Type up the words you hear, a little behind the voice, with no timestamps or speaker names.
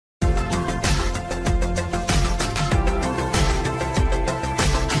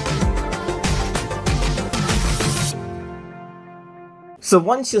So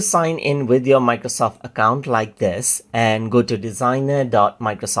once you sign in with your Microsoft account like this and go to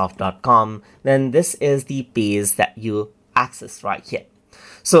designer.microsoft.com, then this is the page that you access right here.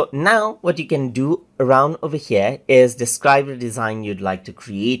 So now what you can do around over here is describe the design you'd like to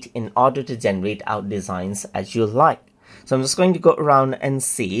create in order to generate out designs as you like. So I'm just going to go around and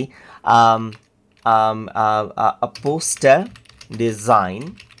say a poster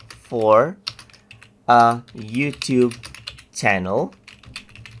design for a YouTube channel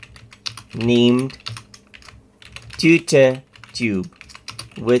named TutorTube,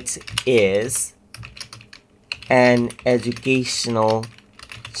 which is an educational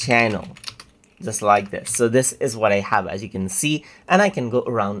channel, just like this. So this is what I have, as you can see, and I can go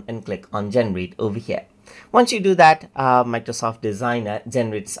around and click on generate over here. Once you do that, Microsoft Designer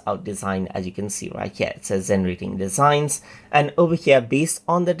generates out design, as you can see right here. It says generating designs, and over here, based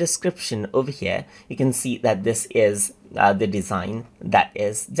on the description over here, you can see that this is the design that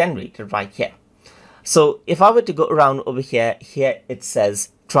is generated right here. So if I were to go around over here, it says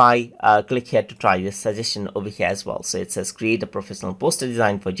try, click here to try this suggestion over here as well. So it says create a professional poster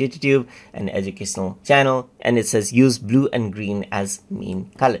design for YouTube, an educational channel, and it says use blue and green as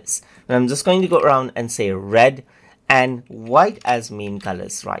main colors. And I'm just going to go around and say red and white as main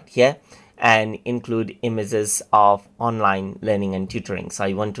colors right here, and include images of online learning and tutoring. So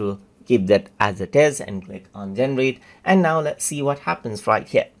I want to keep that as it is and click on generate. And now let's see what happens right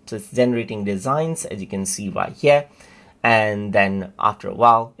here. So it's generating designs, as you can see right here. And then after a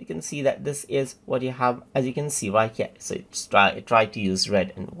while, you can see that this is what you have, as you can see right here. So it's try to use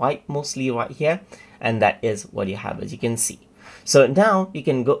red and white mostly right here. And that is what you have, as you can see. So now you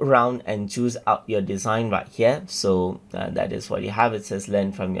can go around and choose out your design right here. So that is what you have. It says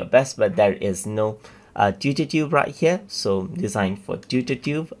learn from your best, but there is no TutorTube right here. So design for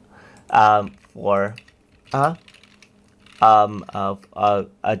TutorTube for a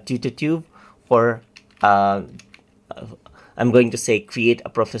TutorTube for I'm going to say create a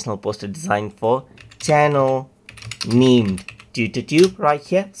professional poster design for channel named TutorTube right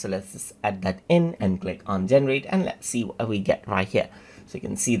here. So let's just add that in and click on generate, and let's see what we get right here. So you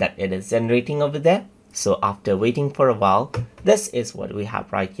can see that it is generating over there. So after waiting for a while, this is what we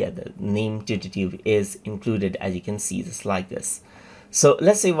have right here. The name TutorTube is included, as you can see, just like this. So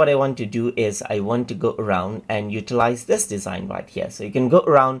let's say what I want to do is I want to go around and utilize this design right here. So you can go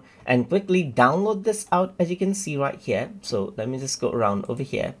around and quickly download this out, as you can see right here. So let me just go around over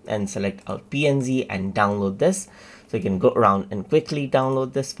here and select out PNG and download this. So you can go around and quickly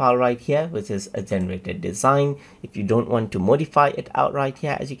download this file right here, which is a generated design. If you don't want to modify it out right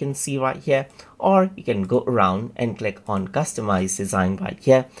here, as you can see right here, or you can go around and click on customize design right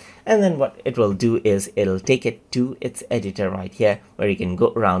here. And then what it will do is it'll take it to its editor right here, where you can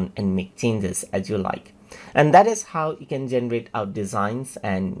go around and make changes as you like. And that is how you can generate out designs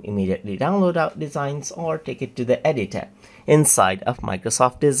and immediately download out designs or take it to the editor inside of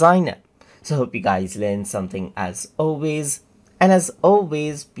Microsoft Designer. So I hope you guys learned something as always. And as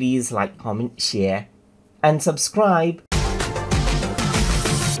always, please like, comment, share, and subscribe.